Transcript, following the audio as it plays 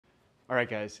All right,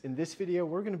 guys, in this video,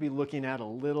 we're going to be looking at a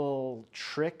little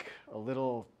trick, a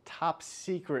little top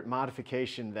secret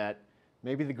modification that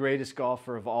maybe the greatest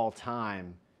golfer of all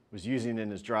time was using in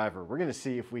his driver. We're going to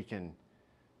see if we can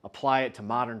apply it to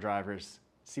modern drivers,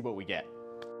 see what we get.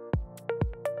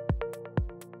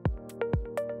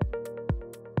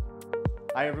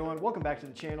 Hi everyone, welcome back to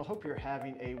the channel. Hope you're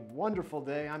having a wonderful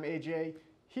day. I'm AJ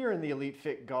here in the Elite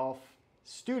Fit Golf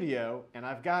studio, and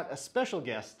I've got a special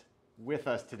guest with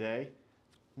us today.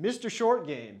 Mr.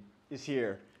 Shortgame is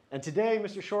here, and today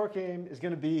Mr. Shortgame is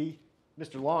going to be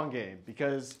Mr. Longgame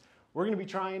because we're going to be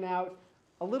trying out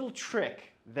a little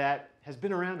trick that has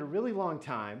been around a really long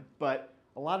time, but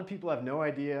a lot of people have no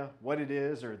idea what it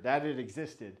is or that it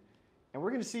existed. And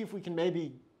we're going to see if we can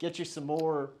maybe get you some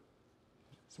more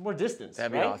distance.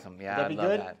 That'd be awesome. Yeah, that'd be love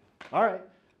good. that. All right.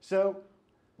 So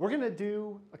we're going to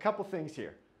do a couple things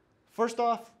here. First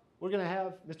off, we're going to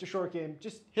have Mr. Shortgame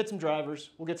just hit some drivers.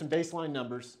 We'll get some baseline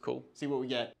numbers. Cool. See what we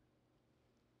get.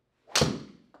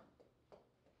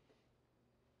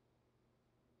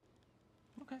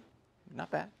 Okay,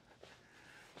 not bad.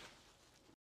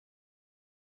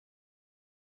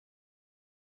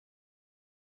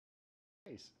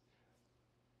 Nice.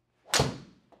 A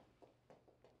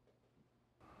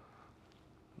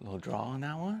little draw on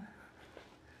that one.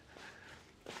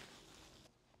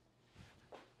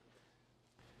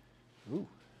 Ooh,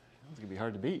 that's going to be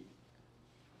hard to beat.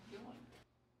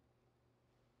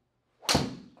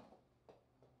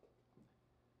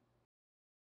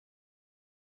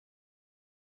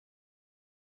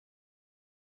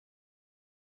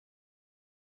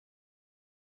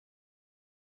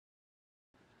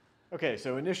 Okay,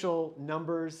 so initial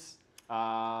numbers,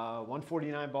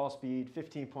 149 ball speed,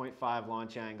 15.5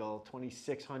 launch angle,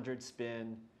 2600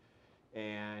 spin,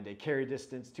 and a carry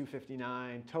distance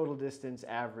 259, total distance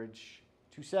average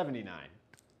 279.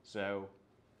 So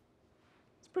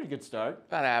it's a pretty good start.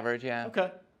 About average, yeah.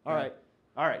 Okay, all right.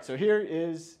 All right, so here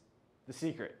is the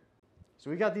secret. So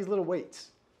we got these little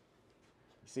weights.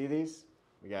 See these?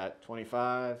 We got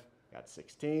 25, got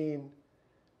 16,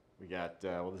 we got,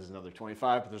 well, this is another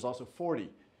 25, but there's also 40.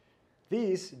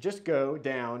 These just go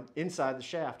down inside the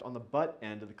shaft on the butt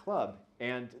end of the club.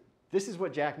 And this is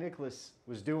what Jack Nicklaus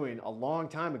was doing a long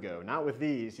time ago. Not with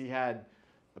these. He had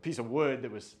a piece of wood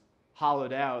that was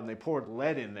hollowed out and they poured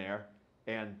lead in there,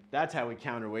 and that's how he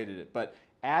counterweighted it. But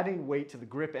adding weight to the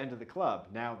grip end of the club,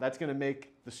 now that's going to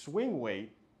make the swing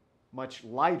weight much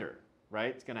lighter,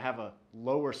 right? It's going to have a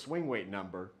lower swing weight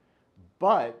number,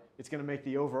 but it's going to make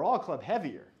the overall club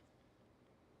heavier.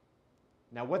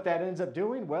 Now what that ends up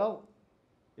doing, well,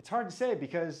 it's hard to say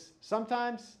because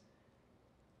sometimes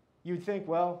you'd think,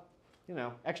 well, you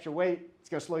know, extra weight, it's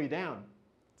going to slow you down.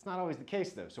 It's not always the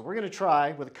case though. So we're going to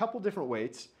try with a couple different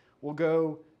weights. We'll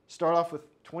go start off with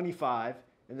 25,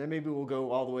 and then maybe we'll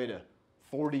go all the way to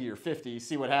 40 or 50,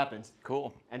 see what happens.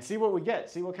 Cool. And see what we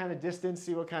get. See what kind of distance,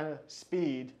 see what kind of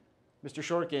speed Mr.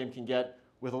 Shortgame can get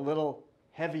with a little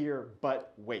heavier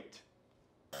butt weight.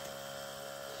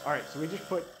 All right, so we just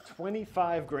put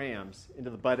 25 grams into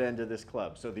the butt end of this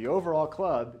club. So the overall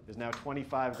club is now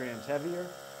 25 grams heavier,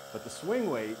 but the swing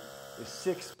weight is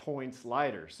 6 points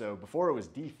lighter. So before it was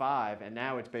D5, and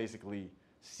now it's basically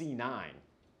C9.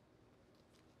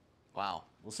 Wow.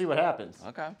 We'll see what happens.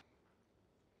 Okay.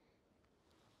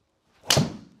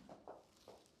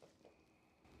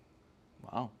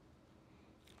 Wow.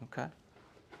 Okay.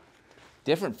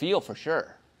 Different feel for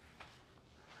sure.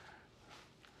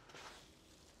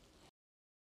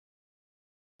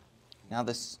 Now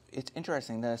this, it's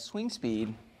interesting, the swing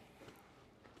speed,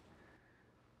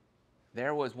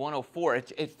 there was 104.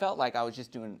 It felt like I was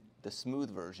just doing the smooth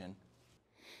version.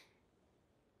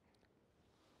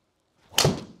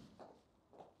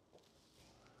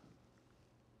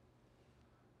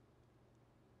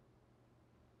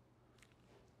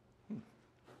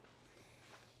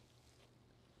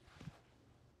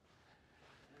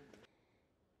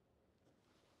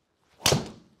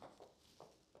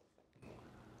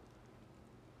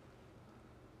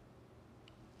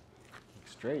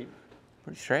 Straight.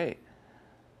 Pretty straight.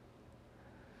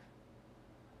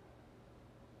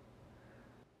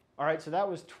 All right, so that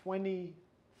was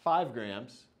 25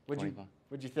 grams. What'd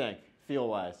you think,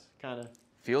 feel-wise? Kind of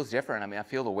Feels different. I mean, I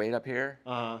feel the weight up here,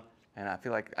 and I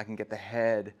feel like I can get the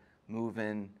head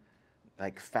moving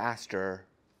like faster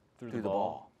through the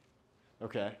ball.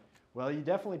 Okay. Well, you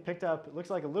definitely picked up, it looks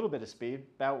like a little bit of speed,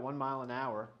 about 1 mile an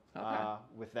hour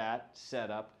with that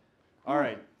setup. All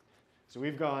right. So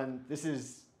we've gone, this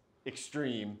is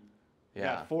extreme. We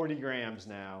got 40 grams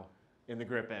now in the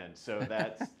grip end. So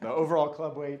that's, the overall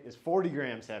club weight is 40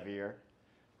 grams heavier,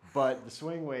 but the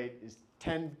swing weight is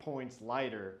 10 points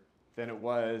lighter than it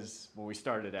was when we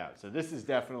started out. So this is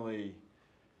definitely,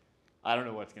 I don't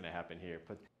know what's going to happen here.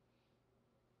 But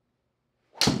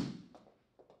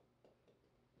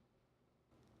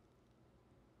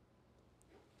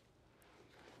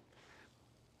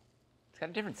it's got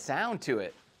a different sound to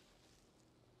it.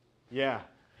 Yeah,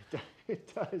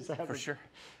 it does have For sure.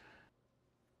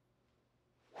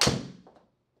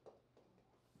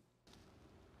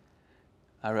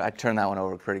 I turned that one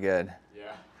over pretty good.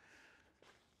 Yeah.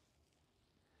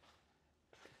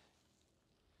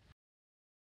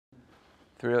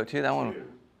 .302, that one.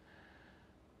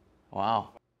 Wow.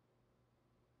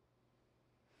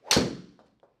 It's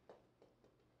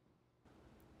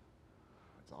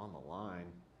on the line.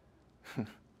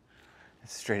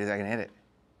 As straight as I can hit it.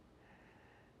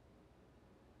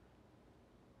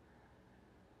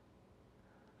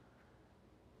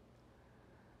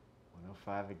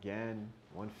 .105 again.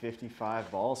 155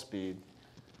 ball speed.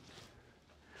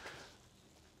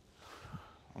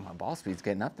 Well, my ball speed's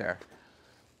getting up there.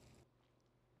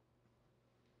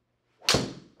 A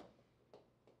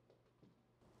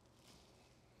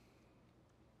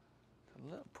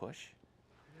little push.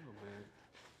 A little bit.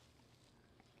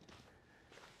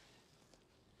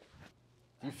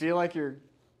 Do you feel like you're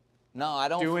No, I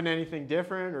don't. doing anything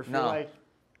different, or feel No. like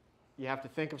you have to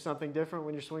think of something different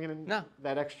when you're swinging in No.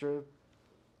 that extra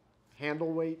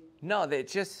handle weight? No, they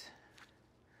just.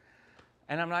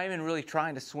 And I'm not even really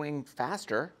trying to swing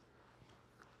faster.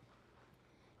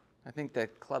 I think the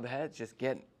club head's just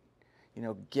getting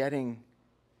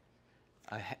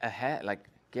ahead, like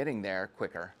getting there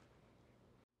quicker.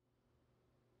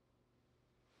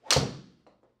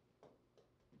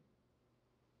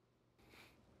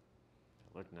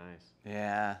 Look nice.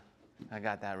 Yeah, I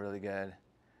got that really good.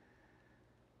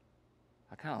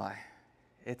 I kind of like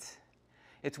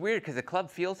it's weird because the club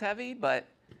feels heavy, but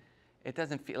it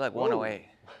doesn't feel like 108.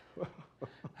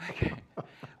 Okay.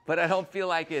 But I don't feel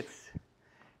like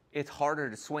it's harder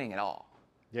to swing at all.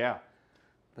 Yeah.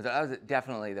 But that was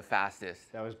definitely the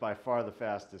fastest. That was by far the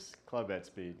fastest club head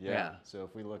speed. Yeah. Yeah. So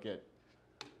if we look at,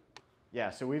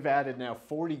 so we've added now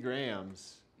 40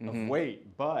 grams of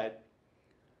weight, but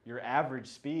your average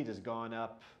speed has gone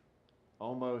up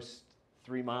almost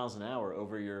 3 miles an hour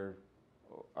over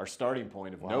our starting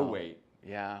point of no weight.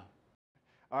 Yeah.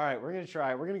 All right, we're going to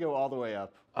try. We're going to go all the way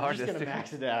up. We're just going to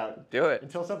max it out. Do it.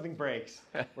 Until something breaks.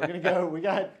 We're going to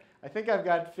go. I think I've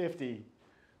got 50.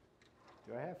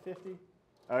 Do I have 50?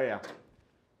 Oh, yeah.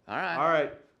 All right. All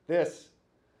right, this.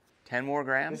 10 more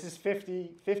grams? This is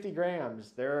 50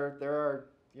 grams. There are,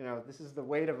 this is the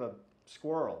weight of a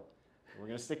squirrel. We're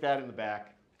going to stick that in the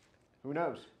back. Who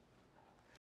knows?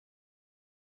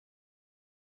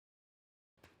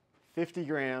 50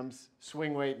 grams,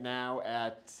 swing weight now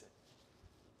at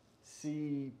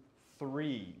C3.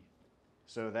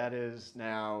 So that is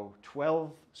now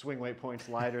 12 swing weight points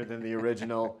lighter than the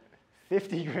original.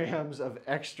 50 grams of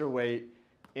extra weight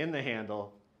in the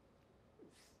handle.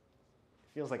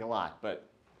 Feels like a lot, but.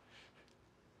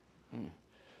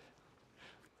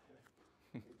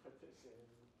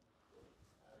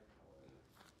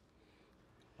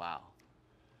 Wow.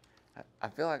 I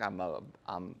feel like I'm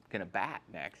gonna bat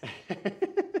next.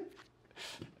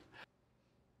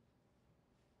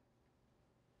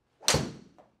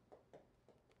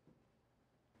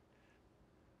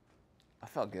 I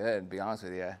felt good, to be honest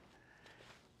with you. It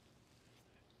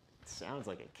sounds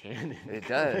like a cannon. It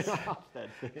does. Off that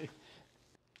thing.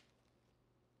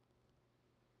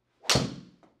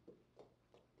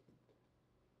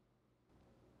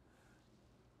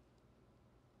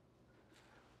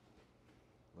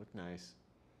 Look nice.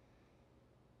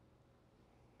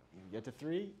 You get to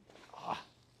 3? Oh,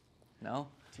 No?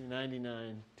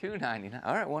 299. 299.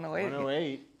 All right, 108.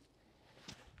 108.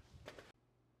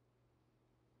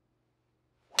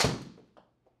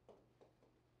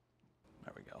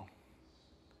 There we go.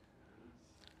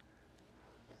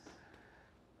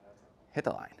 Hit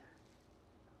the line.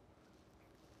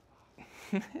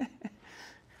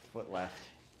 Foot left.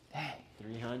 Dang.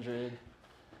 300.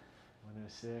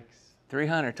 106.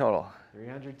 300 total.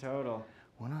 300 total.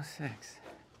 106.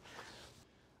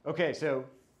 Okay, so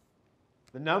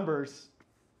the numbers,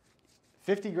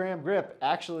 50-gram grip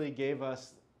actually gave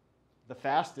us the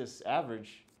fastest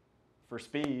average for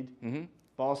speed,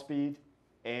 ball speed,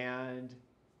 and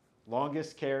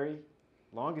longest carry,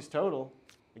 longest total.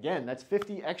 Again, that's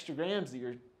 50 extra grams that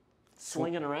you're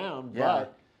swinging around. Yeah.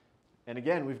 And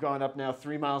again, we've gone up now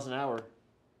 3 miles an hour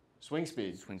swing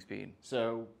speed. Swing speed.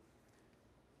 So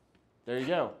there you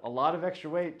go. A lot of extra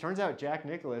weight. Turns out Jack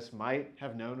Nicklaus might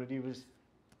have known what he was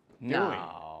doing.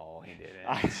 No, he didn't.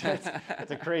 That's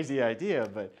a crazy idea,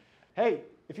 but hey,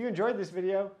 if you enjoyed this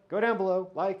video, go down below,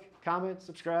 like, comment,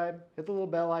 subscribe, hit the little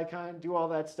bell icon, do all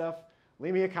that stuff.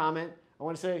 Leave me a comment. I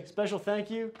want to say a special thank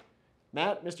you.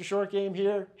 Matt, Mr. Shortgame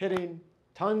here, hitting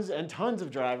tons and tons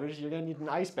of drivers. You're going to need an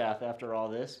ice bath after all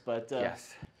this. But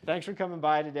Yes. Thanks for coming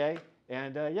by today.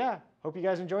 And yeah, hope you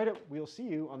guys enjoyed it. We'll see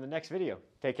you on the next video.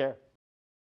 Take care.